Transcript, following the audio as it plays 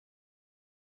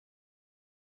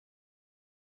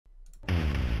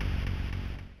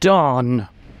Darn.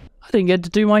 I didn't get to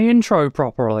do my intro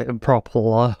properly. I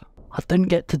didn't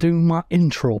get to do my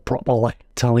intro properly.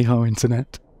 Tally-ho,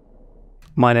 internet.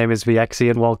 My name is Viexi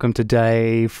and welcome to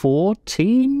day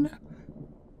 14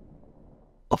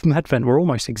 of Madvent. We're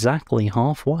almost exactly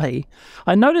halfway.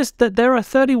 I noticed that there are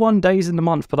 31 days in the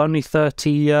month, but only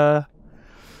 30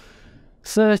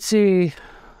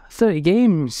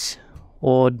 games.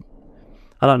 Or,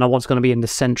 I don't know what's going to be in the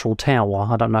central tower.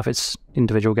 I don't know if it's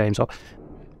individual games or...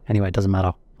 Anyway, it doesn't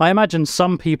matter. I imagine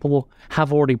some people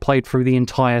have already played through the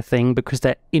entire thing because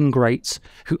they're ingrates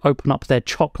who open up their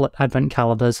chocolate advent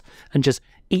calendars and just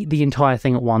eat the entire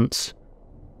thing at once.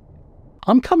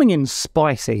 I'm coming in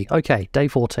spicy. Okay, day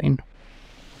 14.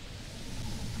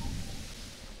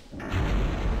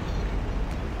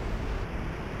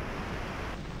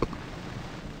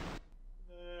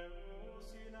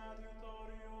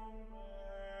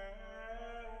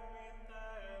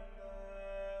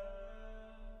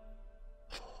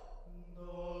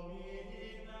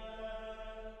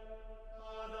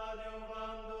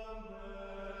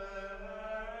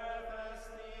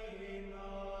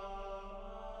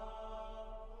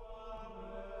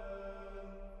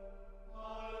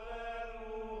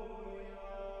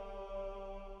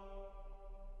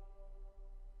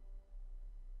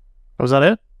 Was that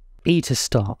it? E to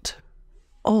start.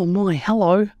 Oh my,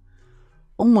 hello.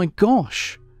 Oh my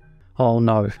gosh. Oh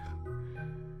no.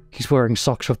 He's wearing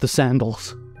socks with the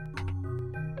sandals.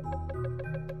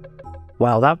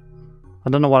 Wow, I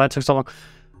don't know why that took so long.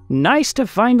 Nice to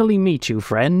finally meet you,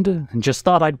 friend. Just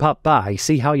thought I'd pop by,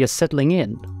 see how you're settling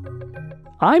in.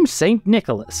 I'm St.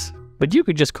 Nicholas, but you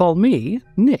could just call me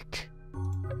Nick.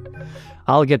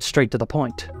 I'll get straight to the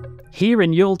point. Here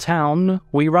in YULETOWN,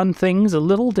 we run things a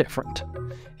little different.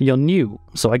 You're new,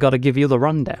 so I gotta give you the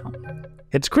rundown.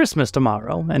 It's Christmas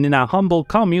tomorrow, and in our humble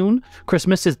commune,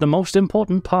 Christmas is the most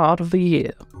important part of the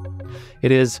year.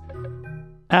 It is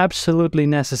absolutely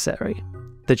necessary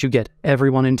that you get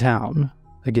everyone in town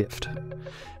a gift.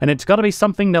 And it's gotta be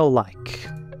something they'll like.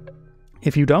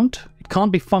 If you don't, it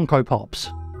can't be Funko Pops.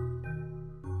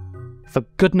 For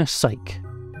goodness sake.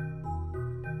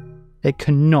 It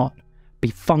cannot be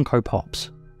Funko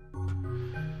Pops.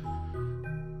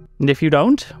 And if you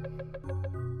don't,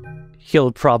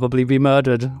 you'll probably be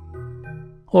murdered.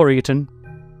 Or eaten.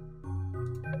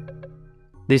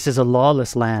 This is a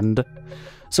lawless land.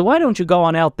 So why don't you go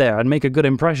on out there and make a good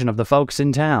impression of the folks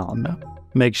in town?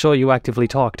 Make sure you actively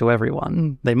talk to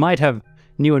everyone. They might have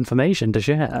new information to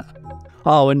share.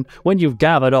 Oh, and when you've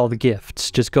gathered all the gifts,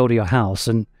 just go to your house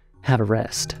and have a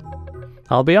rest.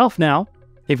 I'll be off now.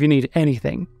 If you need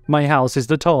anything, my house is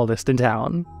the tallest in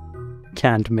town.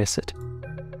 Can't miss it.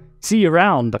 See you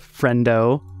around,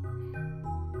 friendo.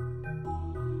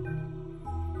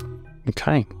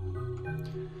 Okay.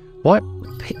 What?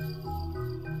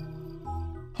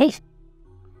 Hey.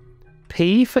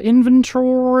 P for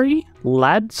inventory?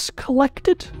 Lads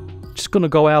collected? Just gonna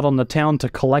go out on the town to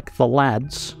collect the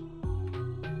lads.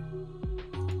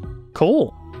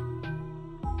 Cool.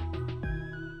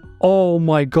 Oh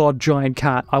my god, giant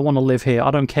cat. I want to live here. I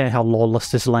don't care how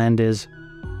lawless this land is.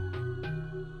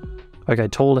 Okay,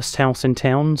 tallest house in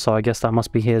town, so I guess that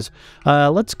must be his.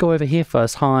 Let's go over here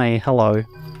first. Hi, hello.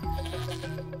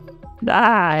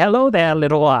 Ah, hello there,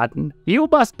 little one. You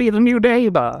must be the new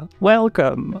neighbor.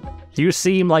 Welcome. You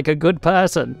seem like a good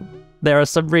person. There are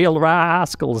some real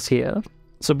rascals here,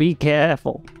 so be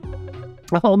careful.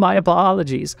 Oh, my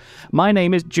apologies. My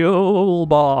name is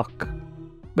Julebach.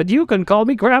 But you can call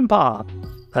me Grandpa.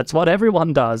 That's what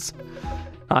everyone does.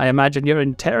 I imagine you're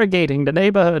interrogating the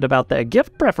neighborhood about their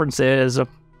gift preferences.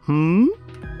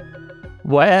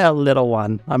 Well, little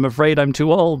one, I'm afraid I'm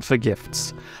too old for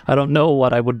gifts. I don't know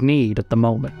what I would need at the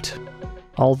moment.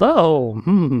 Although,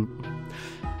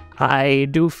 I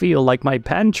do feel like my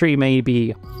pantry may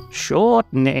be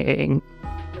shortening.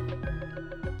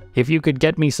 If you could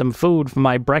get me some food for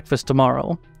my breakfast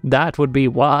tomorrow, that would be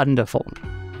wonderful.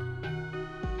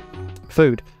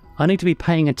 Food. I need to be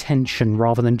paying attention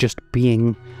rather than just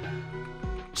being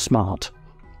smart.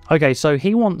 Okay, so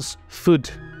he wants food.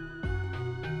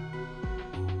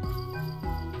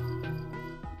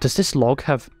 Does this log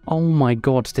have... Oh my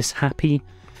god, this happy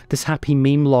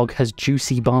meme log has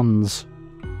juicy buns.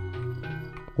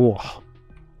 Whoa.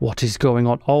 What is going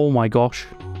on? Oh my gosh.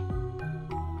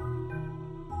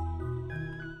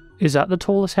 Is that the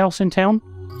tallest house in town?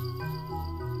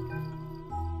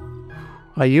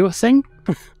 Are you a thing?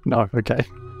 No, okay.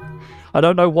 I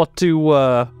don't know what to,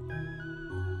 I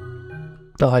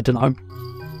don't know.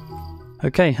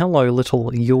 Okay, hello,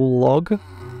 little Yule log.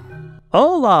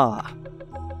 Hola!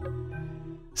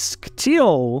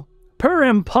 Tio, per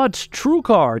impot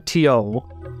trucar, Tio.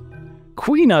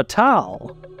 Quina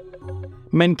tal.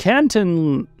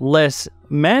 Mencanton les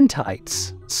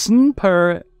mantites.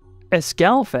 Snper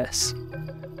escalfes.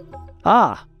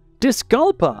 Ah,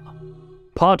 disculpa.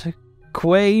 Pot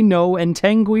que no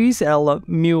entenguis el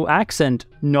mu accent,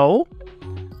 no?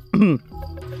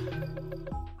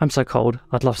 I'm so cold.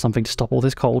 I'd love something to stop all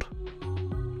this cold.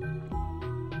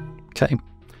 Okay,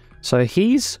 so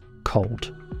he's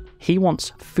cold. He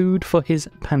wants food for his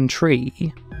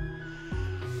pantry.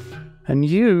 And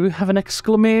you have an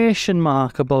exclamation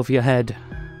mark above your head.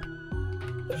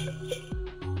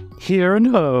 Here and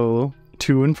ho,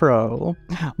 to and fro.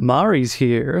 Mari's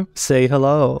here, say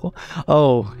hello.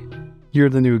 Oh, you're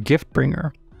the new gift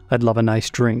bringer. I'd love a nice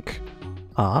drink.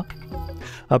 Ah,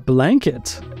 a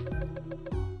blanket.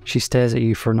 She stares at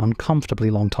you for an uncomfortably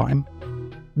long time.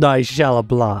 I shall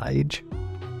oblige.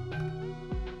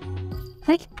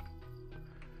 Hey.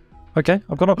 Okay,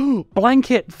 I've got a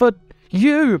blanket for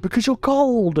you because you're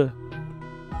cold.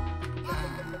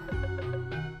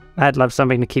 I'd love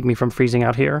something to keep me from freezing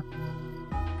out here.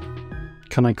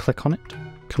 Can I click on it?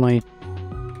 Can I...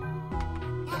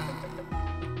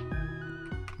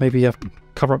 Maybe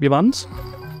cover up your buns?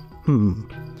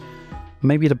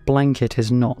 Maybe the blanket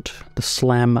is not the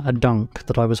slam-a-dunk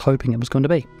that I was hoping it was going to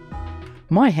be.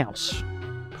 My house.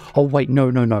 Oh wait, no.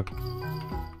 No,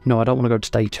 I don't want to go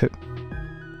to day 2.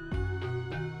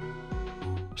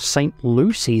 St.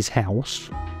 Lucy's house?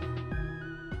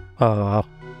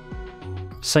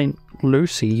 St.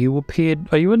 Lucy, you appeared...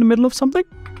 Are you in the middle of something?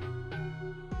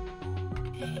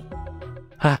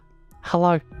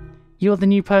 Hello. You're the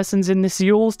new persons in this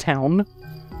YULETOWN.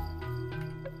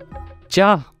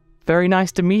 Ja, very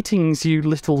nice to meetings, you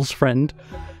little's friend.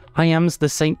 I am's the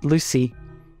St. Lucy.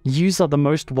 Yous are the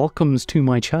most welcomes to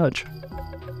my church.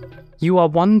 You are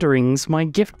wonderings my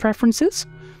gift preferences?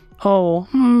 Oh,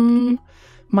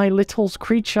 my little's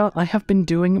creature, I have been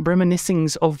doing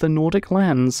reminiscings of the Nordic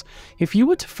lands. If you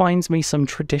were to find me some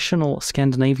traditional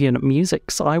Scandinavian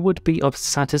musics, I would be of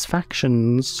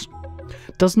satisfactions.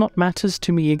 Does not matters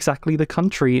to me exactly the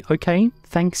country, okay?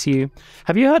 Thanks you.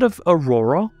 Have you heard of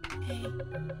Aurora?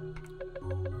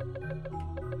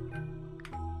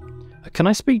 Can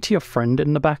I speak to your friend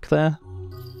in the back there?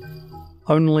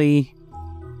 Only...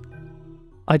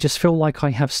 I just feel like I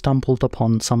have stumbled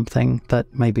upon something that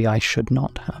maybe I should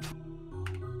not have.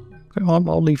 Okay,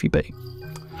 I'll leave you be.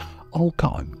 I'll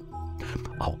go.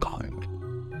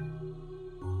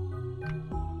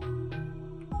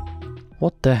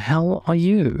 What the hell are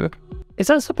you? Is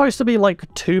that supposed to be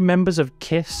like 2 members of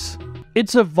KISS?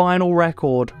 It's a vinyl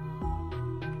record.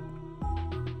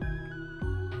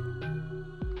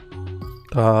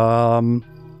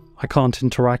 I can't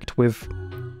interact with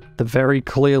the very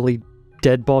clearly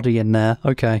dead body in there.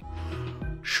 Okay.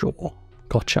 Sure.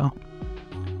 Gotcha.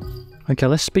 Okay,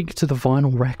 let's speak to the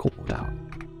vinyl record.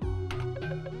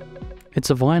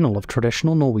 It's a vinyl of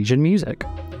traditional Norwegian music.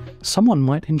 Someone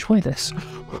might enjoy this.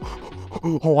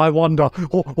 Oh, I wonder.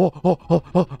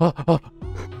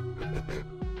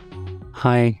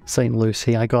 Hi, St.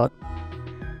 Lucy. I got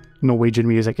Norwegian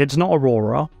music. It's not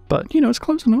Aurora, but, you know, it's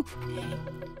close enough.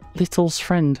 Little's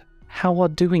friend, how are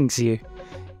doings you?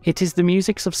 It is the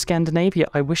musics of Scandinavia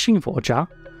I wishing for, ja.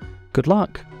 Good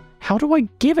luck. How do I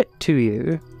give it to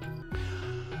you?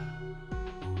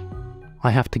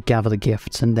 I have to gather the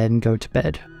gifts and then go to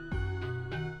bed.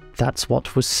 That's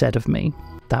what was said of me.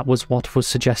 That was what was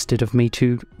suggested of me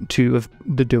to of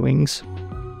the doings.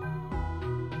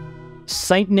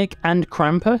 Saint Nick and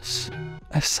Krampus?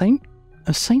 A Saint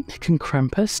Nick and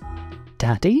Krampus?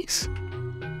 Daddies?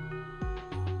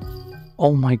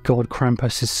 Oh my god,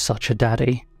 Krampus is such a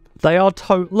daddy. They are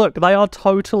they are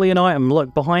totally an item.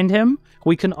 Look, behind him,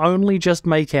 we can only just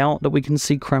make out that we can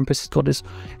see Krampus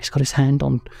he's got his hand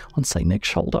on Saint Nick's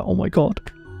shoulder. Oh my god.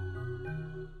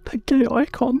 They're gay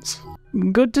icons.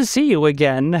 Good to see you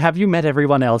again. Have you met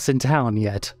everyone else in town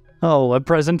yet? Oh, a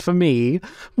present for me?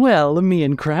 Well, me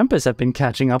and Krampus have been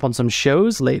catching up on some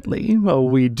shows lately. Oh,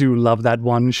 we do love that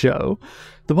one show.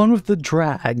 The one with the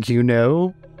drag, you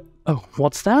know. Oh,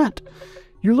 what's that?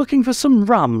 You're looking for some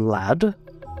rum, lad?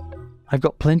 I've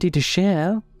got plenty to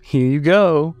share. Here you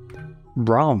go.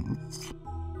 Rum.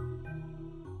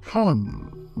 Can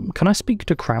I speak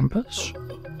to Krampus?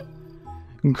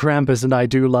 Krampus and I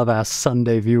do love our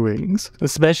Sunday viewings,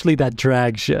 especially that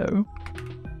drag show.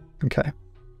 Okay.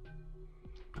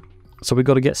 So we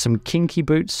got to get some kinky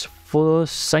boots for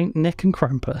Saint Nick and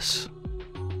Krampus.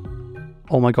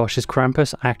 Oh my gosh, is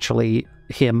Krampus actually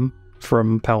him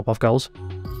from Powerpuff Girls?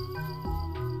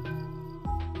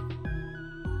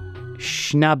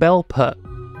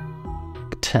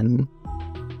 Schnabelperten.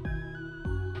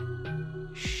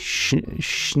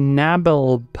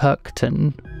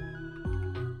 Schnabelperkton.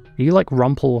 Are you like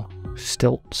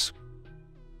Rumpelstilts?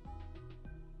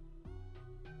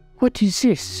 What is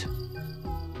this?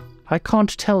 I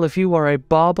can't tell if you are a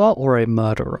barber or a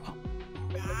murderer.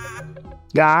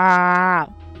 Ah!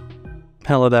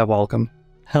 Hello there, welcome.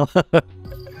 Hello.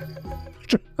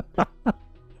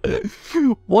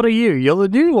 What are you? You're the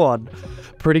new one.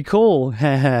 Pretty cool.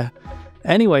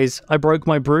 Anyways, I broke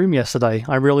my broom yesterday.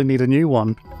 I really need a new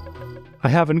one. I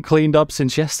haven't cleaned up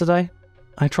since yesterday.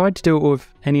 I tried to do it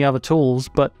with any other tools,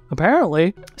 but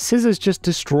apparently scissors just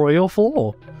destroy your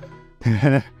floor.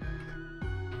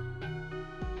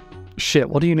 Shit,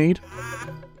 what do you need?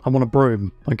 I want a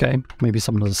broom. Okay, maybe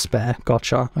someone has a spare.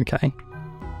 Gotcha. Okay.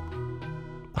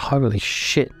 Holy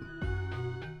shit.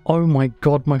 Oh my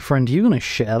god, my friend, are you gonna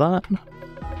share that?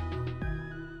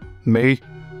 Me?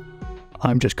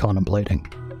 I'm just contemplating.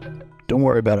 Don't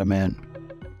worry about it, man.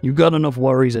 You got enough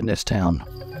worries in this town.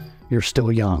 You're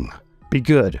still young. Be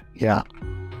good, yeah.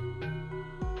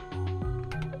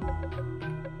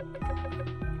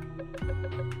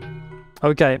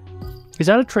 Okay. Is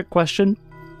that a trick question?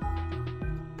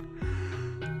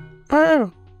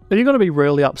 Oh. Are you gonna be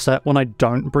really upset when I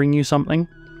don't bring you something?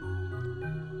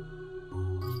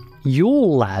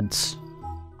 Yule lads.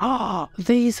 Ah,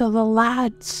 these are the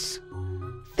lads.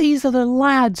 These are the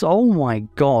lads. Oh my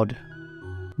god.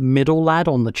 Middle lad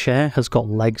on the chair has got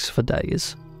legs for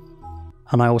days.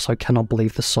 And I also cannot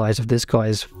believe the size of this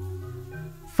guy's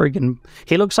friggin'...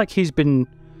 He looks like he's been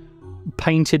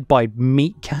painted by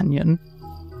Meat Canyon.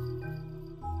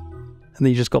 And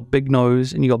then you just got big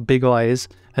nose, and you got big eyes,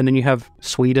 and then you have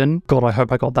Sweden. God, I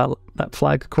hope I got that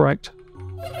flag correct.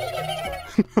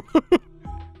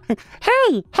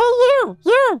 Hey, you,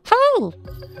 hey!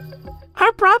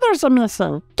 Our brothers are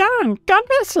missing. Gone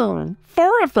missing.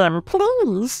 4 of them,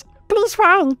 please. Please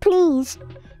find, please.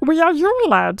 We are you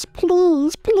lads.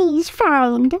 Please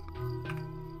find.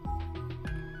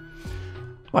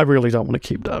 I really don't want to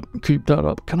keep that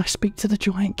up. Can I speak to the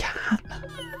giant cat?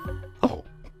 Oh.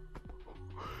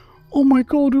 Oh my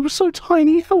god, it was so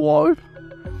tiny. Hello.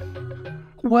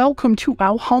 Welcome to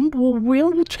our humble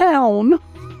YULETOWN.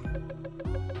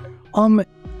 I'm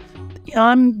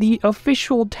the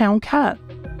official town cat.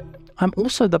 I'm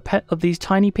also the pet of these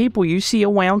tiny people you see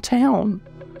around town.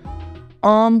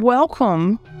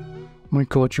 Welcome. Oh my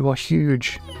god, you are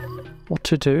huge. What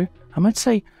to do? I might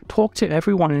say, talk to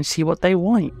everyone and see what they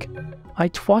like. I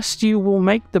trust you will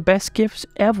make the best gifts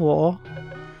ever.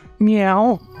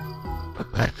 Meow.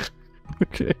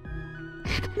 Okay.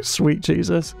 Sweet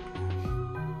Jesus.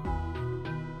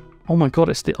 Oh my god,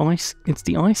 it's the Ice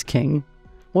King.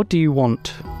 What do you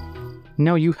want?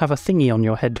 Now you have a thingy on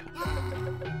your head.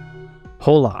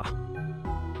 Hola.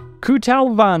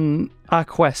 Kutalvan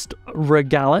Aquest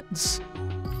Regalets.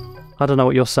 I don't know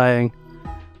what you're saying.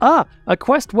 Ah, a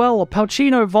quest well,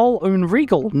 Palcino vol un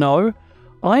regal. No.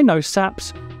 I know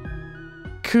saps.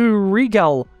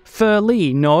 Kurigal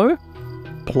Furly. No.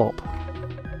 Plop.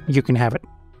 You can have it.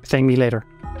 Thank me later.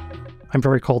 I'm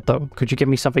very cold though. Could you give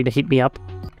me something to heat me up?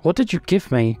 What did you give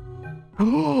me?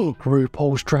 Oh,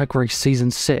 RuPaul's Drag Race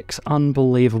Season 6.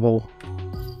 Unbelievable.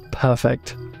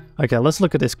 Perfect. Okay, let's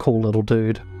look at this cool little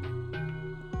dude.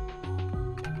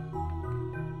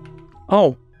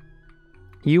 Oh.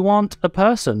 You aren't a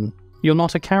person. You're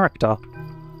not a character.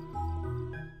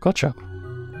 Gotcha.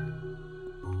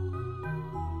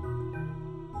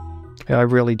 Yeah, I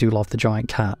really do love the giant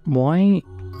cat. Why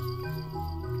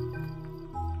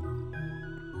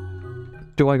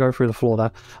do I go through the floor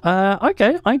there?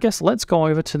 Okay, I guess let's go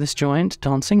over to this giant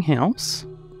dancing house.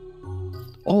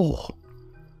 Oh.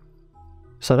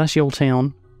 So that's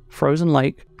YULETOWN. Frozen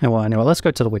Lake. Oh, well, anyway, let's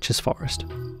go to the Witch's Forest.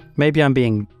 Maybe I'm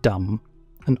being dumb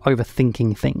and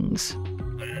overthinking things.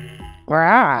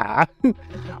 Ah.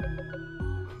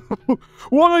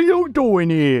 What are you doing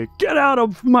here? Get out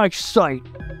of my sight.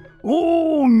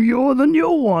 Oh, you're the new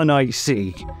one, I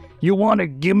see. You want to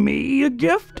give me a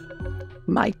gift?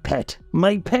 My pet,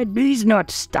 he's not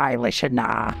stylish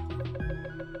enough.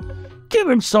 Give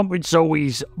him something so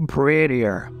he's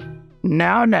prettier.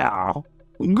 Now.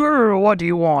 Girl, what do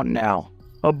you want now?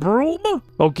 A broom?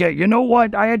 Okay, you know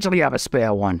what? I actually have a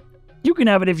spare one. You can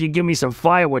have it if you give me some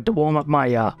firewood to warm up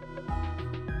my,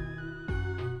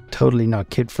 totally not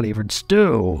kid-flavored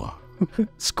stew.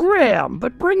 Scram,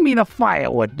 but bring me the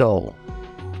firewood, though.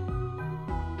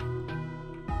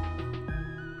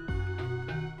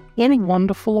 Any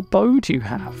wonderful abode you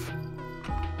have.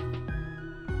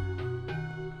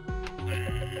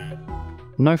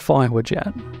 No firewood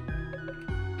yet.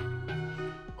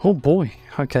 Oh boy.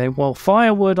 Okay, well,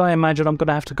 firewood I imagine I'm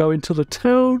gonna have to go into the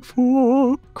town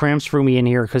for. Cramps threw me in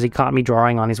here because he caught me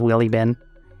drawing on his wheelie bin.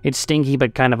 It's stinky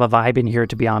but kind of a vibe in here,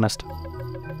 to be honest.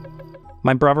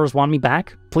 My brothers want me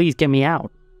back? Please get me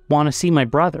out. Want to see my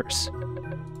brothers.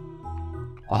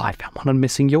 Oh, I found one of the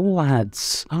missing Yule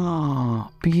lads. Ah,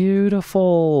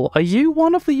 beautiful. Are you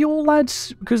one of the Yule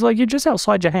lads? Because, like, you're just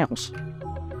outside your house.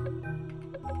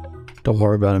 Don't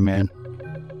worry about it, man.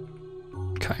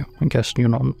 Okay, I guess you're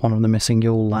not one of the missing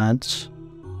Yule lads.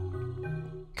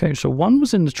 Okay, so one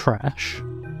was in the trash.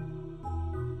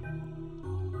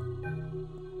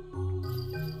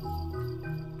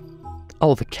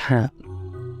 Oh, the cat.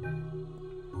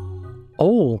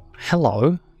 Oh,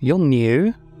 hello. You're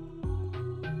new.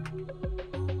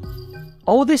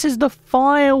 Oh, this is the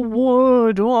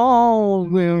firewood. Oh,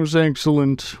 that was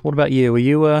excellent. What about you? Are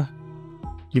you,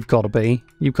 You've got to be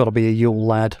a Yule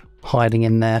lad hiding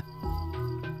in there.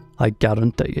 I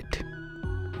guarantee it.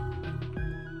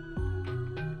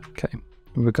 Okay,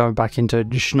 we're going back into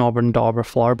Schnobber and Darber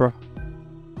Flarbra.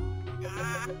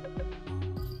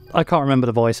 I can't remember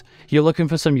the voice. You're looking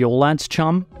for some Yule lads,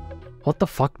 chum? What the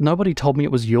fuck? Nobody told me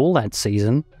it was Yule lad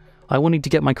season. I will need to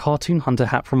get my cartoon hunter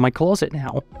hat from my closet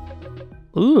now.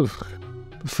 Ugh.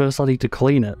 First I need to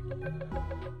clean it.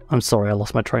 I'm sorry, I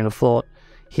lost my train of thought.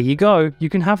 Here you go. You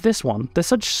can have this one. They're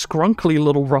such scrunkly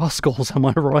little rascals, am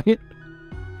I right?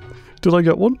 Did I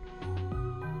get one?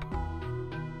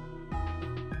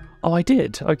 Oh, I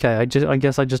did. Okay, I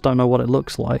guess I just don't know what it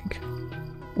looks like.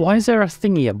 Why is there a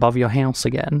thingy above your house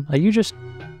again? Are you just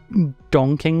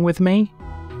donking with me?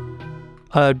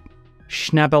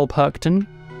 Schnabelperkton?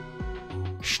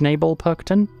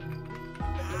 Schnabelperkton?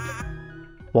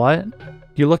 What?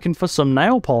 You looking for some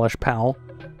nail polish, pal?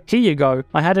 Here you go.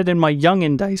 I had it in my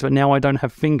youngin' days, but now I don't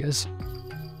have fingers.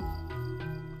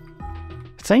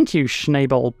 Thank you,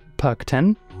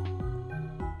 Schnabelperkton.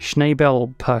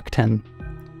 Schnabelperkton.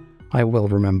 I will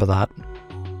remember that.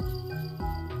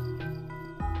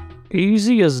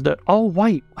 Easy as the... Oh,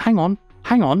 wait. Hang on.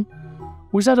 Hang on.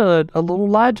 Was that a little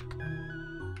lad?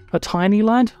 A tiny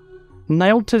lad?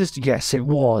 Nailed to this... Yes, it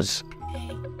was.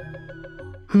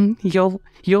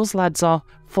 Yours lads are,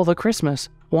 for the Christmas,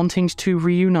 wanting to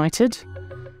reunited?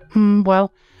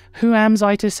 Well, who am's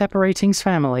I to separating's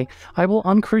family? I will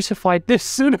uncrucify this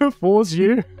sinner for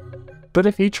you. But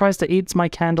if he tries to eat my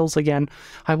candles again,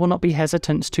 I will not be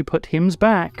hesitant to put hymns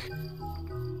back.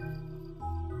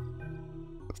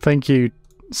 Thank you,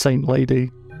 Saint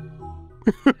Lady.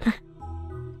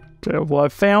 Well, I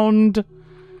found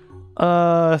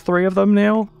 3 of them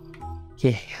now.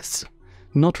 Yes.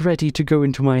 Not ready to go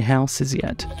into my houses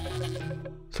yet.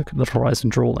 Look at the horizon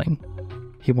drawing.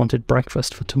 He wanted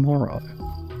breakfast for tomorrow.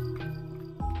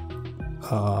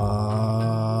 Oh,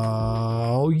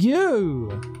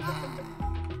 you!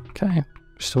 Okay,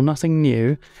 still nothing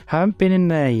new. Haven't been in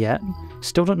there yet.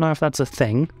 Still don't know if that's a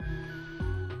thing.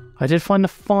 I did find the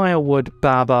firewood,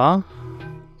 Baba.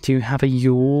 Do you have a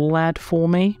Yule lad for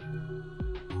me?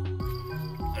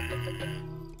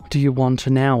 Do you want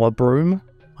now a broom?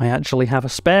 I actually have a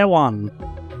spare one.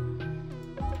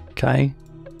 Okay.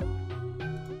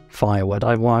 Firewood.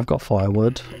 I've got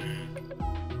firewood.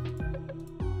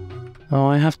 Oh,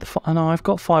 I've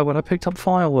got firewood. I picked up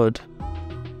firewood.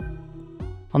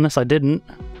 Unless I didn't.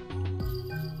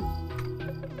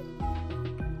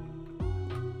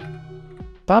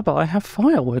 Baba, I have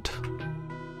firewood.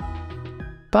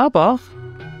 Baba?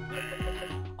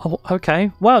 Oh, okay.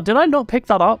 Well, did I not pick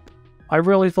that up? I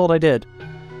really thought I did.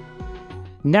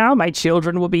 Now my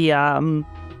children will be,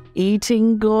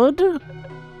 eating good?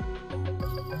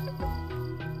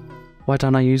 Why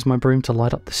don't I use my broom to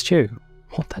light up the stew?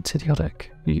 What? That's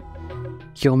idiotic.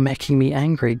 You're making me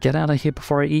angry. Get out of here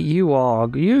before I eat you,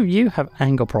 Og. You have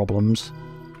anger problems.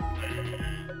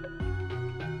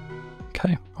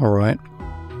 Okay, alright.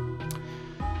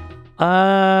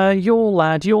 Yule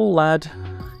lad.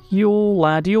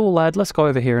 Let's go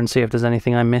over here and see if there's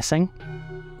anything I'm missing.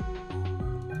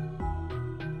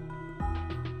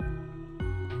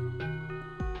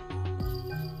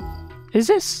 Is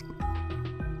this...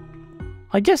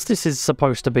 I guess this is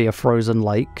supposed to be a frozen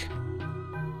lake.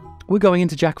 We're going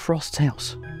into Jack Frost's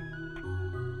house.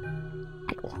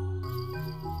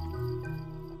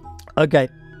 Okay.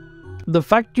 The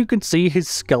fact you can see his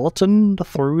skeleton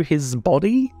through his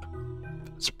body,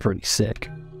 it's pretty sick.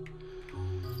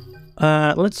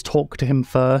 Let's talk to him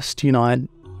first, you know.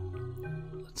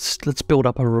 Let's build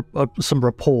up some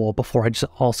rapport before I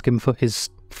just ask him for his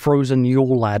frozen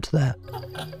Yule lad there.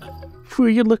 Will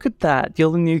you look at that?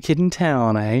 You're the new kid in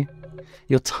town, eh?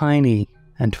 You're tiny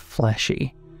and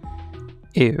fleshy.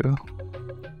 Ew.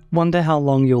 Wonder how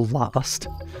long you'll last.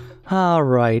 All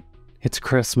right, it's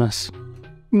Christmas.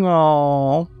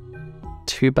 Aww.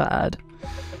 Too bad.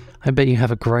 I bet you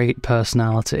have a great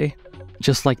personality.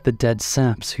 Just like the dead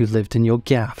saps who lived in your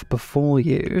gaff before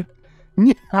you.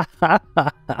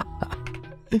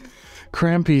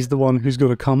 Crampy's the one who's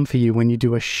gonna come for you when you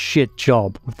do a shit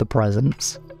job with the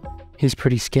presents. He's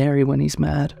pretty scary when he's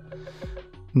mad.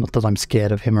 Not that I'm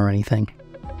scared of him or anything.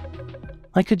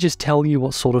 I could just tell you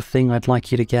what sort of thing I'd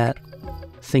like you to get.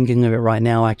 Thinking of it right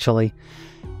now, actually.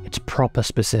 It's proper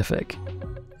specific.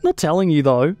 Not telling you,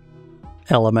 though.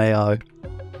 LMAO.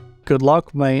 Good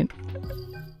luck, mate.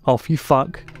 Off you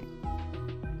fuck.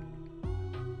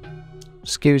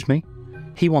 Excuse me.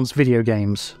 He wants video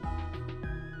games.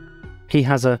 He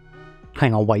has a...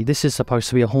 Hang on, wait. This is supposed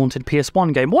to be a haunted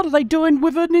PS1 game. What are they doing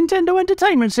with a Nintendo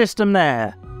Entertainment System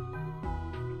there?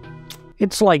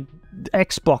 It's like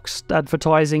Xbox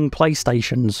advertising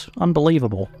PlayStations.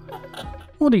 Unbelievable.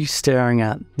 What are you staring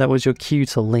at? That was your cue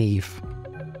to leave.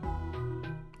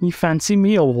 You fancy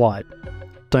me or what?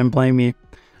 Don't blame you.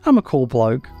 I'm a cool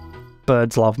bloke.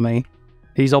 Birds love me.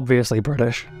 He's obviously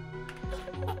British.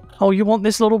 Oh, you want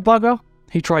this little bugger?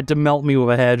 He tried to melt me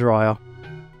with a hairdryer.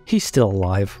 He's still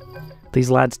alive.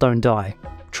 These lads don't die.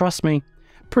 Trust me,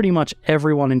 pretty much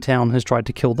everyone in town has tried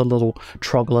to kill the little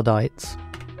troglodytes.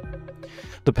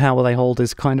 The power they hold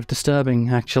is kind of disturbing,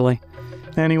 actually.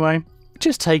 Anyway,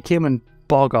 just take him and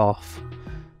bog off.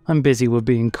 I'm busy with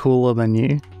being cooler than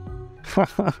you.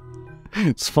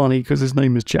 It's funny because his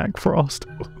name is Jack Frost.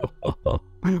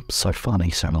 So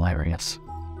funny, so hilarious.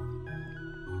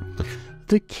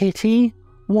 The kitty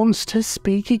wants to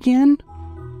speak again?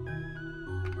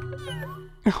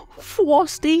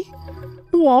 Frosty?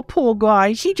 What, poor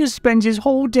guy, he just spends his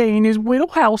whole day in his little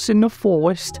house in the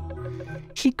forest.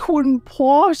 He couldn't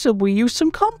possibly use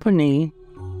some company.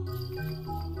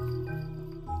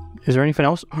 Is there anything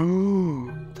else?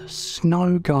 Oh, the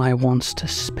snow guy wants to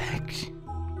spec.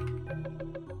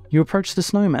 You approach the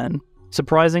snowman.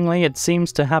 Surprisingly, it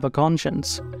seems to have a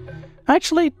conscience.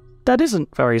 Actually, that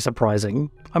isn't very surprising.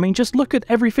 I mean, just look at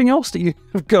everything else that you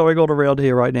have going on around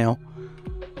here right now.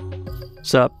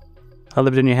 Sup? I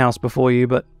lived in your house before you,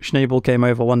 but Schneebel came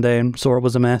over one day and saw it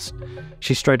was a mess.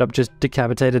 She straight up just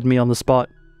decapitated me on the spot.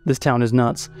 This town is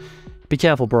nuts. Be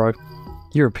careful, bro.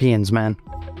 Europeans, man.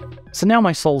 So now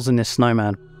my soul's in this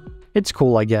snowman. It's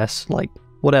cool, I guess. Like,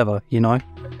 whatever, you know?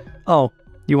 Oh,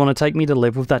 you want to take me to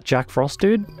live with that Jack Frost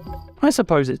dude? I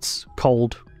suppose it's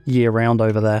cold year-round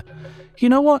over there. You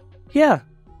know what? Yeah,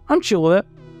 I'm chill with it.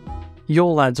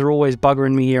 Your lads are always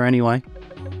buggering me here anyway.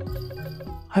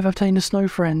 I've obtained a snow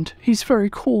friend. He's very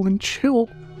cool and chill.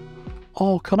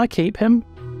 Oh, can I keep him?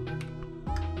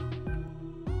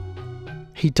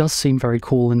 He does seem very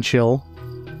cool and chill.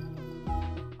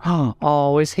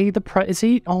 Oh, is he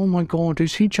the oh my god,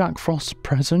 is he Jack Frost's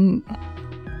present?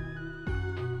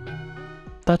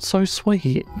 That's so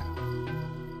sweet.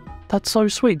 That's so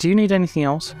sweet. Do you need anything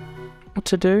else? What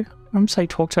to do? I'm say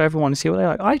talk to everyone and see what they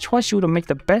like. I trust you to make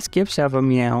the best gifts ever,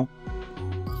 meow.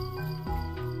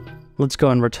 Let's go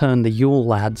and return the Yule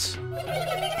lads.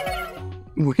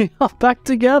 We are back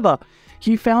together.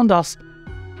 You found us.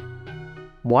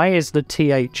 Why is the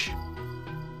TH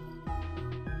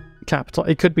capital?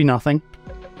 It could be nothing.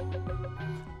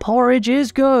 Porridge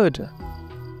is good.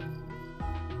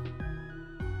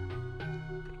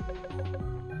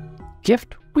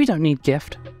 Gift? We don't need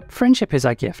gift. Friendship is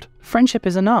our gift. Friendship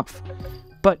is enough.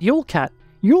 But Yule Cat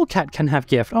can have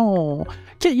gift. Oh,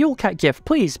 get Yule Cat gift,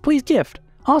 please, please gift.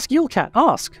 Ask Yule Cat,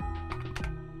 ask.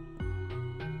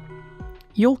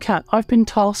 Yule Cat, I've been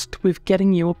tasked with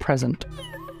getting you a present.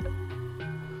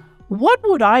 What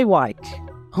would I like?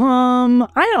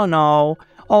 I don't know.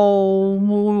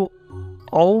 Will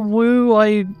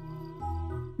I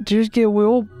just get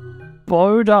Will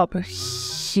bowed up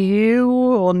here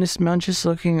on this man just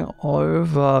looking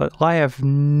over? I have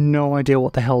no idea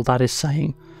what the hell that is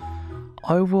saying.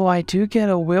 Oh, well, I do get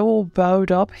a Will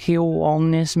bowed up hill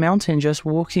on this mountain just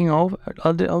walking over.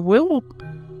 A Will?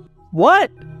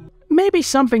 What? Maybe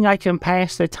something I can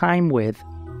pass the time with.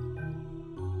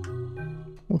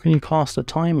 What can you pass the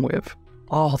time with?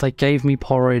 Oh, they gave me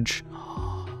porridge.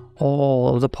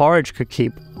 Oh, the porridge could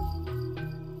keep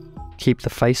the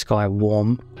face guy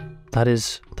warm. That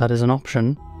is an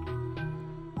option.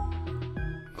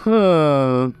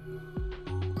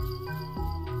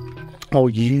 Oh,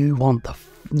 you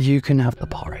can have the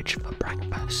porridge for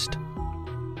breakfast.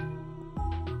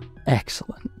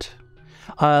 Excellent.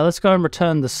 Let's go and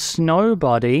return the snow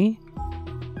buddy.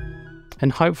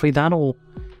 And hopefully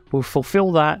we'll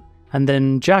fulfill that. And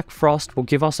then Jack Frost will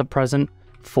give us a present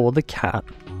for the cat.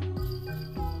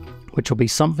 which will be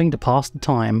something to pass the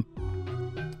time.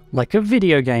 Like a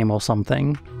video game or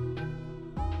something.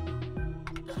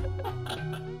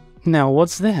 Now,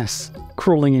 what's this?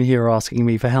 Crawling in here asking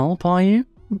me for help, are you?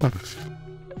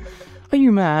 Are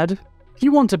you mad?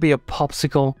 You want to be a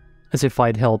popsicle? As if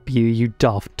I'd help you, you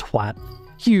daft twat.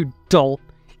 You dolt.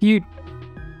 You...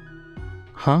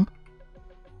 Huh?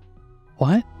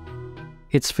 What?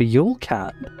 It's for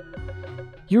Yulecat.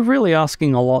 You're really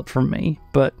asking a lot from me,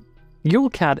 but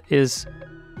Yulecat is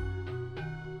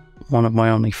one of my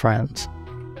only friends.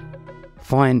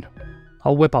 Fine,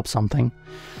 I'll whip up something,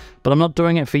 but I'm not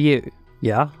doing it for you,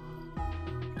 yeah?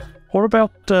 What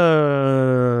about,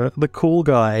 the cool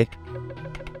guy?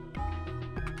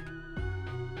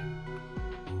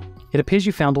 It appears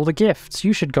you found all the gifts.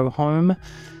 You should go home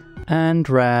and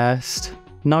rest.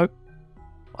 Nope.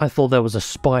 I thought there was a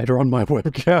spider on my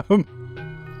webcam.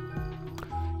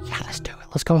 Yeah, let's do it.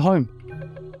 Let's go home.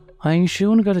 Are you sure you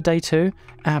want to go to day 2?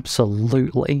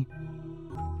 Absolutely.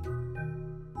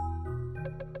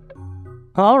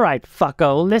 Alright,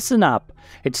 fucko, listen up.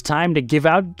 It's time to give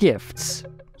out gifts.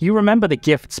 You remember the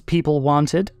gifts people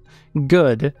wanted?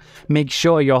 Good. Make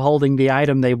sure you're holding the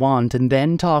item they want and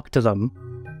then talk to them.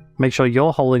 Make sure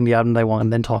you're holding the item they want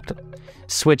and then talk to them.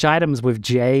 Switch items with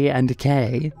J and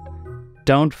K.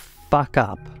 Don't fuck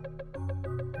up.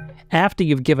 After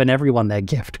you've given everyone their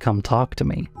gift, come talk to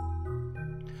me.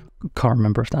 Can't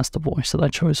remember if that's the voice that I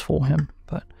chose for him,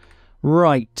 but...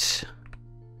 Right.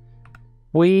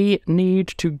 We need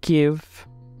to give...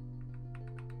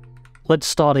 Let's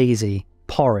start easy.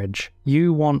 Porridge.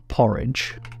 You want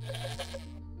porridge.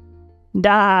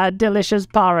 Ah, delicious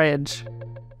porridge.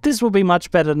 This will be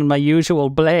much better than my usual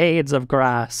blades of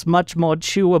grass. Much more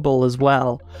chewable as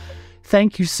well.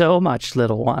 Thank you so much,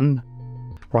 little one.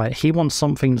 Right, he wants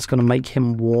something that's going to make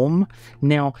him warm.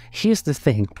 Now, here's the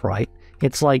thing, right?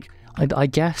 It's like, I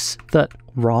guess that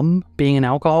rum, being an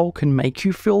alcohol, can make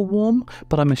you feel warm,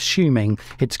 but I'm assuming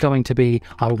it's going to be,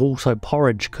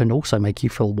 porridge can also make you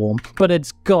feel warm, but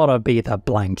it's gotta be the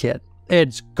blanket.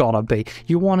 It's gotta be.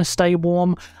 You want to stay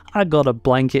warm? I got a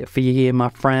blanket for you here, my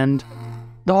friend.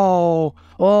 Oh.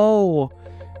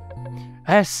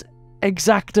 Es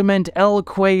exactament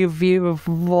elque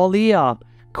volia.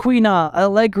 Quina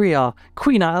Allegria.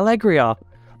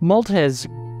 Maltes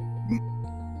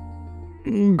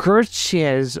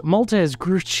Gruches.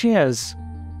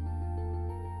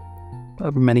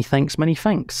 Many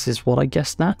thanks is what I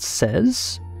guess that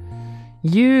says.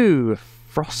 You,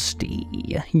 Frosty,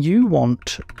 you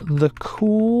want the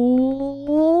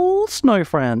cool snow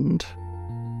friend.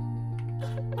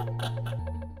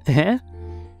 Eh?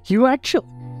 You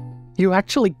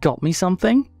actually got me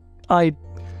something?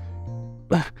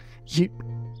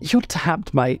 You're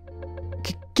tapped, mate.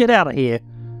 Get out of here,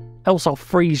 else I'll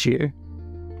freeze you.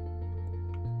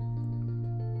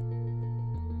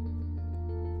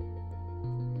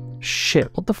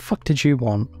 Shit, what the fuck did you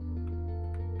want?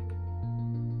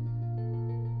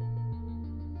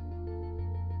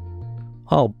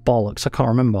 Oh, bollocks, I can't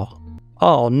remember.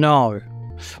 Oh, no.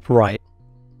 Right.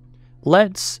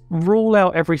 Let's rule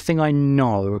out everything I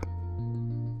know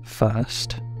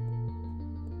first.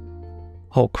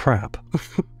 Oh, crap.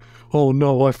 Oh,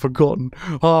 no, I've forgotten.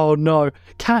 Oh, no.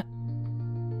 Cat.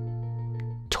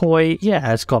 Toy.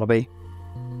 Yeah, it's gotta be.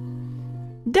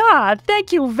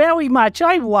 Thank you very much.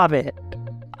 I love it.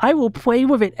 I will play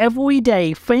with it every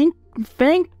day. Thank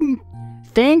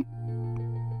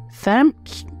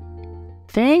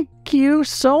you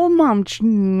so much.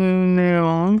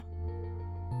 You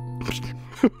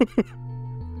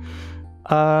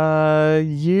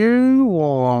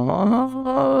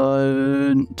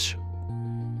want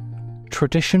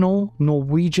traditional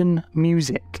Norwegian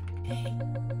music.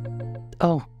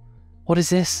 Oh, what is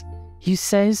this? You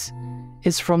says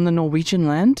is from the Norwegian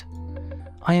land?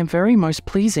 I am very most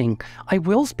pleasing. I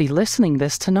will be listening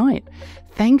this tonight.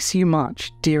 Thanks you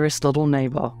much, dearest little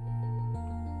neighbor.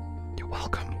 You're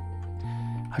welcome.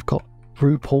 I've got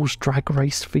RuPaul's Drag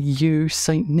Race for you,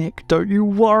 Saint Nick. Don't you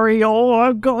worry. Oh,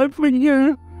 I've got it for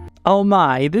you. Oh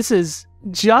my, this is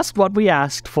just what we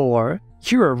asked for.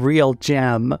 You're a real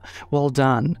gem. Well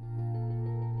done.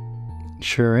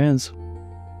 Sure is.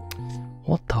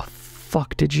 What the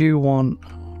fuck did you want?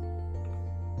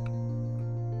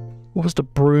 What was the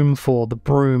broom for? The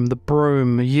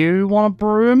broom. You want a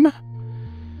broom?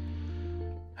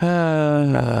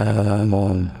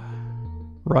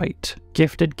 Right.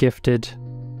 Gifted.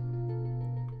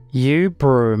 You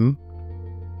broom.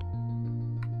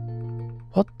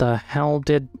 What the hell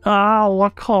did... Oh, I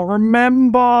can't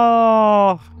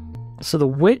remember! So the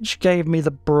witch gave me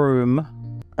the broom.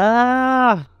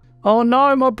 Ah! Oh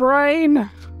no, my brain!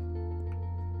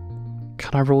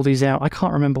 Can I rule these out? I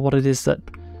can't remember what it is that...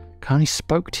 I only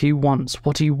spoke to you once.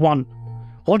 What do you want?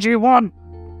 What do you want?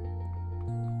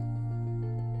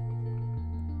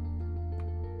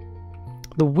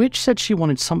 The witch said she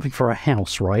wanted something for a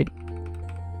house, right?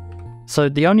 So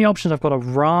the only options I've got are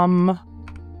rum,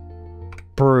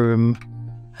 broom,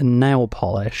 and nail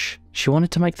polish. She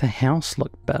wanted to make the house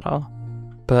look better,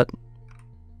 but...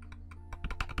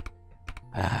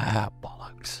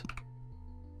 bollocks.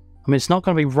 I mean, it's not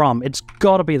going to be rum. It's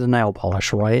got to be the nail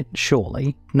polish, right?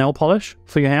 Surely. Nail polish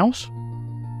for your house?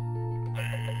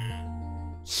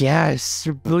 Yes,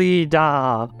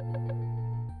 bleeder.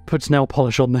 Puts nail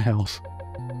polish on the house.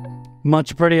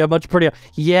 Much prettier, much prettier.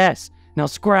 Yes. Now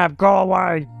scrap, go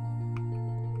away.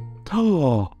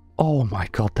 Oh my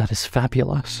god, that is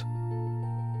fabulous.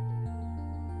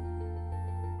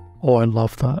 Oh, I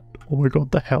love that. Oh my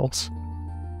god, the house.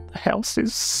 The house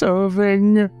is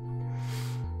serving.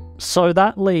 So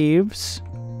that leaves...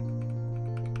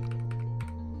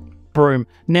 broom.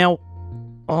 Now,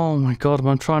 oh my god,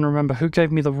 I'm trying to remember who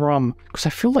gave me the rum. Because I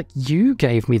feel like you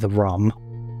gave me the rum.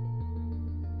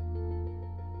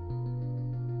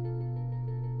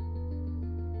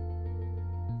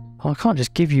 Oh, I can't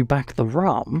just give you back the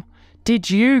rum. Did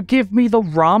you give me the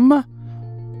rum?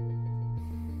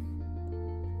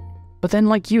 But then,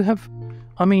 like, you have...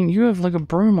 I mean, you have, like, a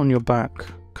broom on your back.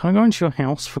 Can I go into your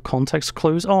house for context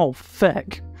clues? Oh,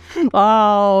 feck.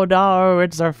 Oh, no,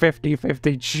 it's a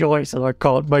 50-50 choice and I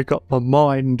can't make up my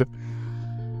mind.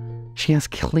 She has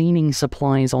cleaning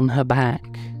supplies on her back.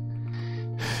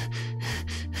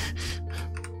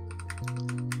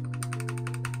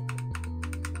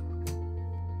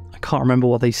 I can't remember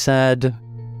what they said.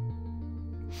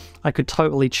 I could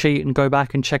totally cheat and go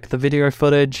back and check the video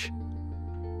footage.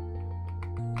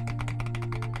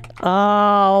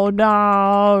 Oh,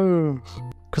 no!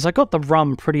 Because I got the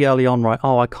rum pretty early on, right?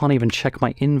 Oh, I can't even check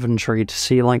my inventory to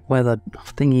see, like, where the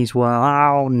thingies were.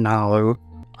 Oh, no.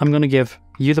 I'm gonna give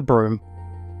you the broom.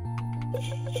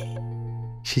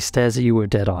 She stares at you with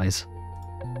dead eyes.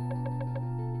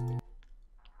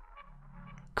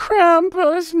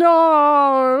 Krampus,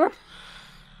 no!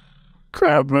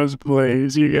 Krampus,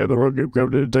 please. You get the wrong come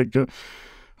to take the...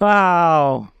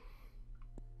 Wow.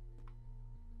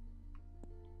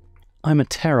 I'm a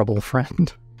terrible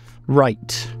friend.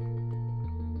 Right.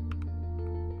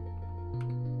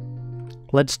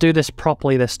 Let's do this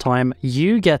properly this time.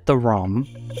 You get the rum.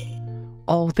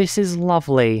 Oh, this is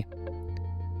lovely.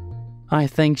 I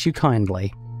thank you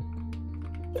kindly.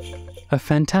 A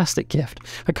fantastic gift.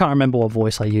 I can't remember what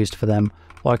voice I used for them.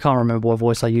 Or I can't remember what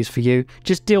voice I used for you.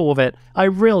 Just deal with it. I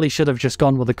really should have just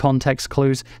gone with the context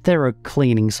clues. There are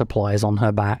cleaning supplies on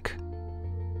her back.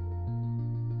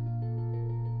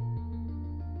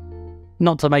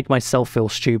 Not to make myself feel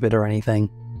stupid or anything.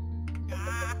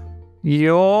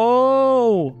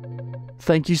 Yo!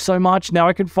 Thank you so much. Now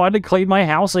I can finally clean my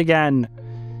house again.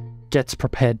 Gets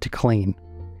prepared to clean.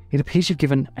 It appears you've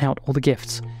given out all the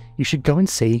gifts. You should go and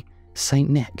see Saint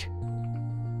Nick.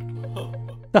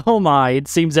 Oh my, it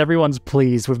seems everyone's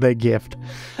pleased with their gift.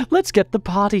 Let's get the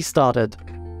party started.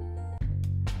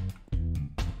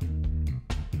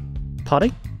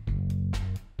 Party?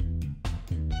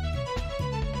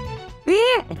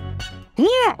 Yeah.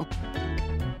 Yeah.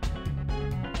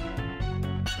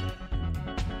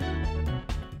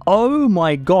 Oh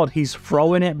my god, he's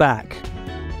throwing it back.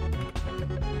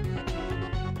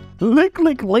 Lick,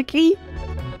 lick, licky?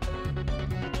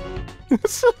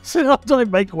 So how do I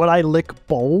make when I lick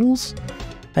bowls?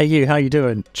 Hey you, how you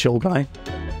doing, chill guy?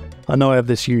 I know I have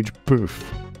this huge booth,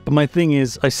 but my thing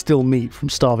is I steal meat from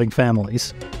starving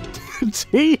families.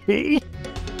 Tee.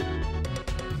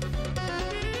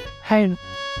 Hey.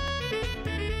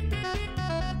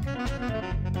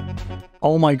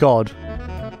 Oh my god.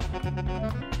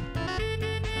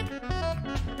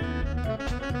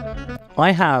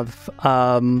 I have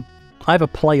a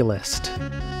playlist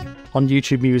on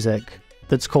YouTube Music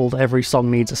that's called Every Song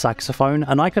Needs a Saxophone,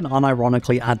 and I can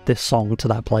unironically add this song to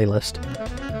that playlist.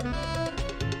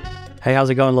 Hey, how's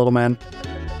it going, little man?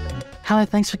 Hello,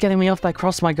 thanks for getting me off that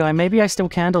cross, my guy. Maybe I steal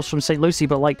candles from St. Lucy,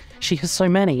 but, like, she has so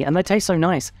many, and they taste so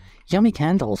nice. Yummy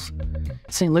candles.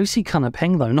 St. Lucy kinda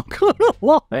peng, though, not gonna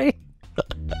lie.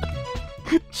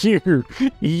 You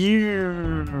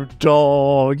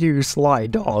dog, you sly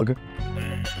dog.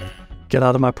 Get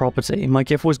out of my property. My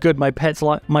gift was good, my pet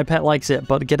likes it,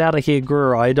 but get out of here,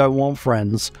 Guru, I don't want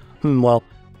friends. Well,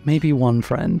 maybe one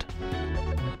friend.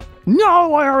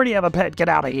 No, I already have a pet, get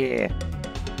out of here.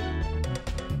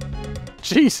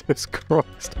 Jesus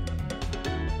Christ.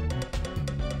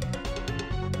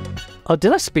 Oh,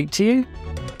 did I speak to you?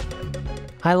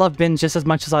 I love bins just as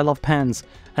much as I love pens.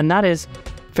 And that is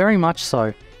Very much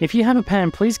so. If you have a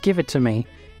pen, please give it to me.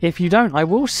 If you don't, I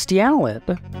will steal it.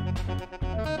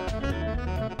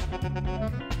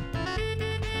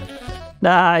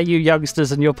 Ah, you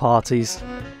youngsters and your parties.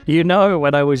 You know,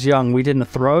 when I was young, we didn't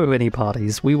throw any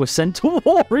parties. We were sent to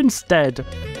war instead.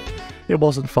 It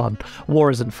wasn't fun.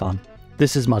 War isn't fun.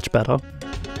 This is much better.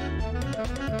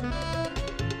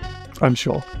 I'm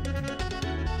sure.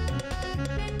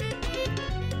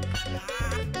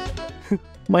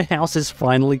 My house is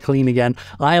finally clean again.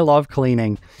 I love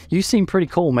cleaning. You seem pretty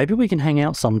cool. Maybe we can hang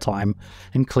out sometime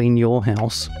and clean your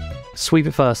house. Sweep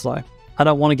it first, though. I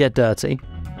don't want to get dirty.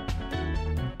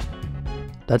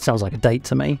 That sounds like a date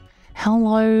to me.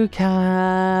 Hello,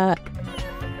 cat.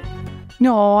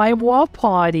 No, I love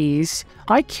parties.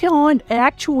 I can't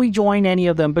actually join any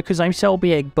of them because I'm so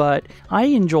big, but I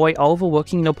enjoy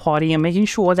overlooking the party and making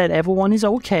sure that everyone is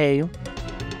okay.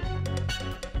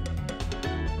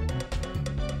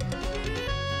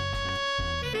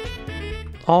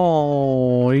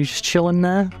 Oh, are you just chilling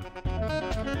there?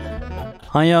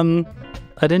 I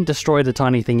didn't destroy the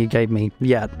tiny thing you gave me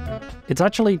yet. It's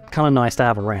actually kind of nice to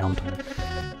have around.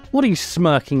 What are you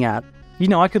smirking at? You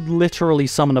know, I could literally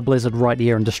summon a blizzard right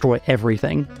here and destroy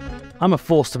everything. I'm a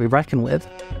force to be reckoned with.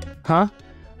 Huh?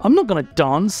 I'm not gonna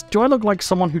dance. Do I look like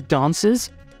someone who dances?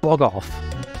 Bog off.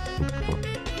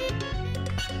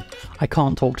 I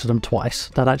can't talk to them twice.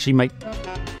 That actually make...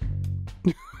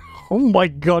 Oh my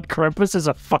god, Krampus is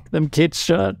a fuck them kids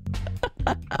shirt.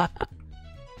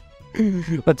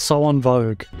 That's so on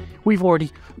vogue. We've already...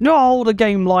 No, the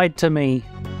game lied to me.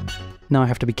 Now I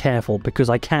have to be careful because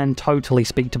I can totally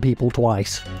speak to people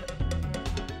twice.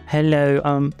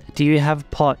 Hello, do you have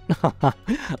pot?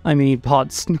 I mean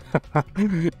pots.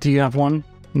 Do you have one?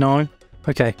 No?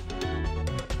 Okay.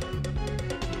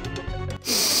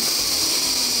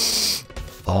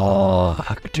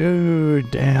 Fuck, dude,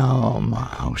 damn.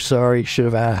 Oh, sorry, should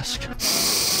have asked.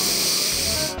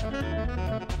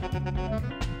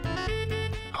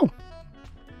 Oh.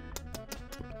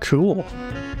 Cool.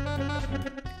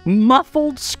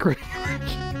 Muffled scream.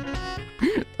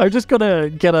 I'm just gonna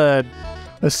get a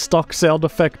stock sound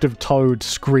effect of Toad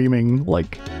screaming,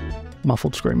 like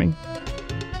muffled screaming.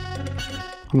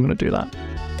 I'm gonna do that.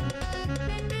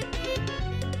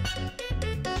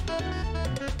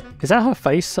 Is that her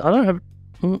face? I don't have...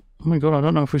 Oh my god, I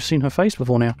don't know if we've seen her face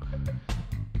before now.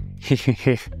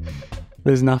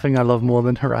 There's nothing I love more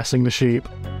than harassing the sheep.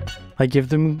 I give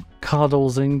them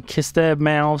cuddles and kiss their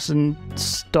mouths and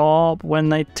stop when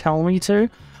they tell me to.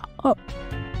 Oh.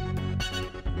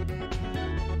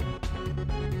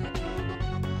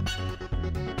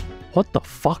 What the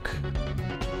fuck?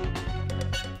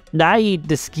 I eat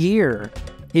the skyr.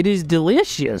 It is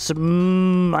delicious.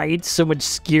 I eat so much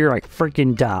skyr I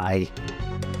freaking die.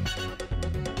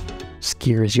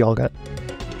 Skyr is yogurt.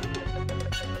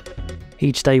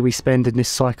 Each day we spend in this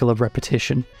cycle of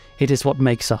repetition. It is what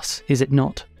makes us, is it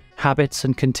not? Habits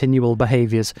and continual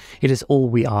behaviors. It is all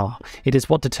we are. It is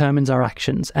what determines our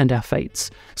actions and our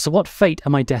fates. So what fate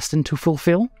am I destined to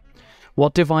fulfill?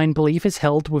 What divine belief is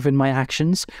held within my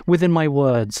actions, within my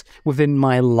words, within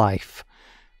my life?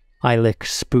 I lick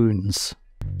spoons.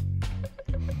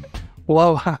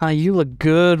 Whoa, haha, you look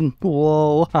good.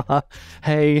 Whoa, haha.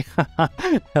 Hey,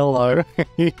 hello.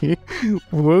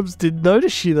 Whoops, didn't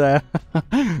notice you there.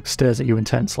 Stares at you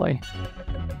intensely.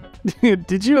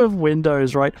 Did you have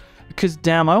windows, right? Because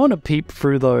damn, I want to peep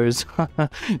through those.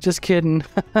 Just kidding.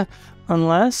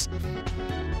 Unless...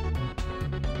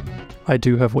 I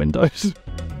do have windows.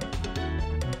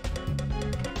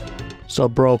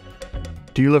 Sup, bro?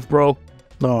 Do you lift, bro?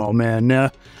 Oh, man, nah.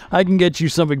 I can get you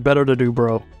something better to do,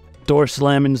 bro. Door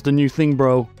slamming's the new thing,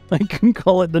 bro. I can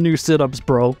call it the new sit-ups,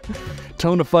 bro.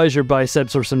 Tonifies your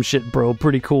biceps or some shit, bro.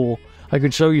 Pretty cool. I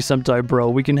could show you sometime, bro.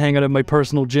 We can hang out at my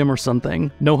personal gym or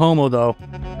something. No homo, though.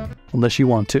 Unless you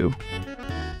want to.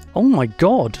 Oh my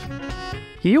god.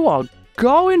 You are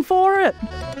going for it?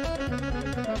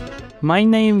 My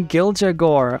name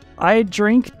Giljagor. I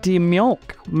drink the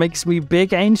milk. Makes me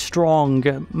big and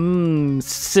strong.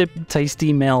 Sip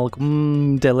tasty milk.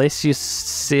 Delicious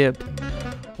sip.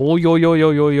 Oh yo yo yo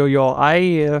yo yo yo.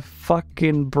 I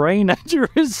fucking brain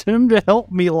aneurysm to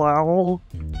help me, lol.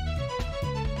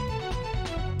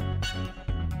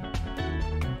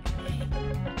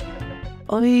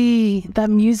 Oi, that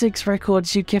music's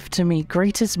records you gift to me.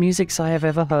 Greatest musics I have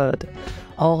ever heard.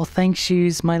 Oh, thanks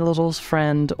yous, my little's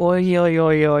friend. Oi, oi,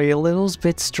 oi, oi, little's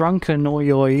bit drunken,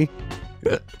 oi, oi.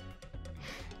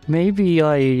 Maybe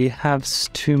I have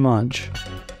too much.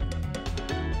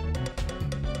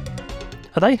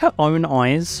 Are they her own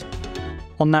eyes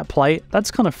on that plate?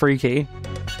 That's kind of freaky.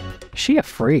 Is she a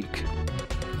freak?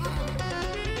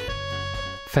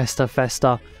 Festa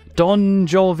Festa. Don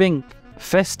Jovink.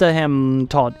 Festa hem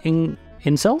Todd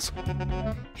incels?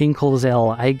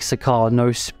 Hinkelzel Eigsakar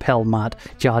nos Pelmat.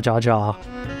 Ja ja ja.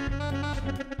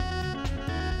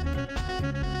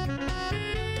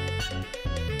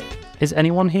 Is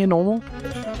anyone here normal?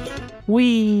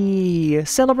 Wee!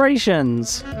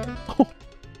 Celebrations! Oh,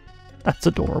 that's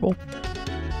adorable.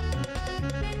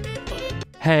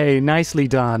 Hey, nicely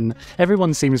done.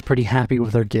 Everyone seems pretty happy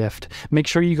with their gift. Make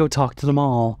sure you go talk to them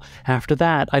all. After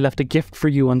that, I left a gift for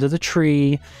you under the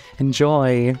tree.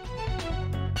 Enjoy.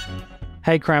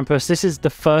 Hey, Krampus, this is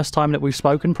the first time that we've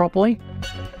spoken properly?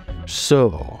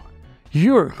 So,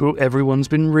 you're who everyone's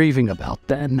been raving about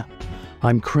then.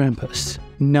 I'm Krampus.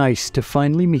 Nice to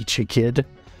finally meet you, kid.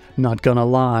 Not gonna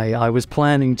lie, I was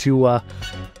planning to,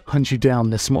 hunt you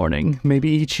down this morning. Maybe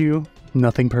eat you.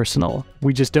 Nothing personal.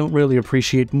 We just don't really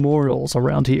appreciate morals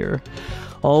around here.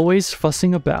 Always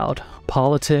fussing about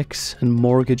politics and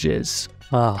mortgages.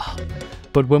 Ah,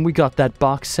 but when we got that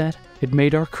box set, it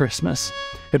made our Christmas.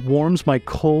 It warms my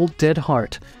cold, dead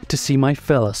heart to see my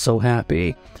fella so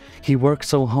happy. He worked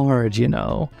so hard, you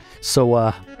know.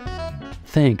 So,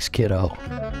 thanks, kiddo.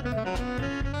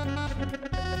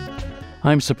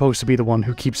 I'm supposed to be the one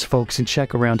who keeps folks in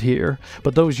check around here,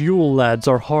 but those Yule lads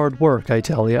are hard work, I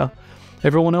tell ya.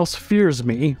 Everyone else fears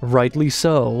me, rightly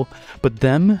so, but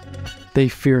them, they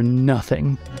fear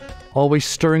nothing. Always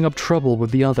stirring up trouble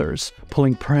with the others,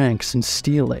 pulling pranks and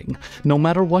stealing. No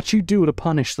matter what you do to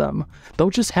punish them, they'll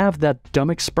just have that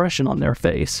dumb expression on their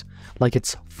face, like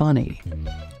it's funny.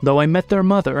 Though I met their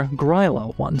mother,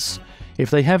 Gryla, once.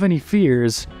 If they have any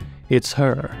fears, it's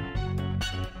her.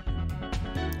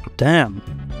 Damn.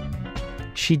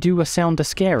 She do sound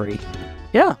scary.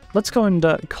 Yeah, let's go and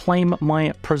claim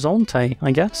my presente,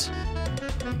 I guess.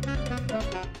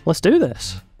 Let's do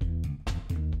this.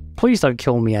 Please don't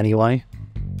kill me anyway.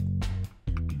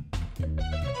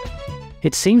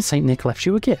 It seems St. Nick left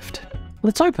you a gift.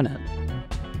 Let's open it.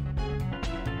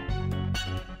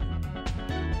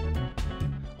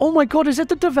 Oh my god, is it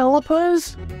the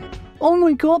developers? Oh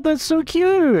my god, that's so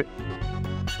cute!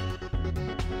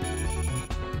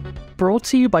 Brought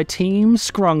to you by Team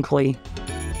Scrunkly.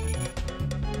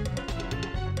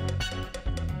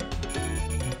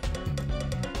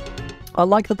 I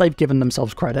like that they've given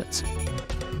themselves credits.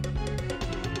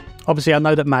 Obviously, I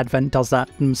know that Madvent does that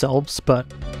themselves, but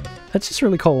it's just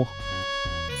really cool.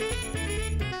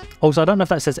 Also, I don't know if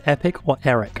that says Epic or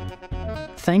Eric.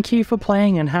 Thank you for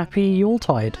playing and happy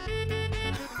Yuletide.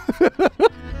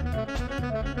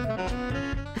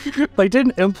 They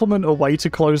didn't implement a way to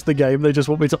close the game, they just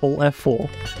want me to Alt F4.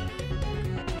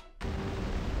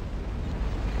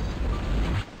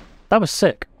 That was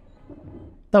sick.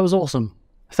 That was awesome.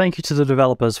 Thank you to the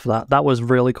developers for that. That was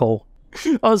really cool.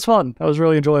 That was fun. That was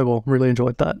really enjoyable. Really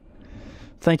enjoyed that.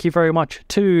 Thank you very much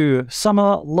to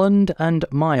Summer, Lund, and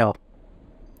Maya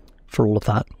for all of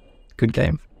that. Good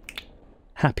game.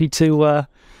 Happy to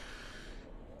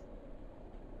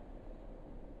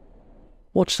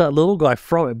watch that little guy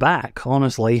throw it back,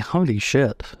 honestly. Holy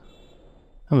shit.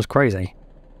 That was crazy.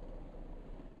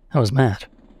 That was mad.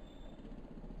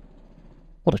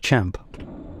 What a champ.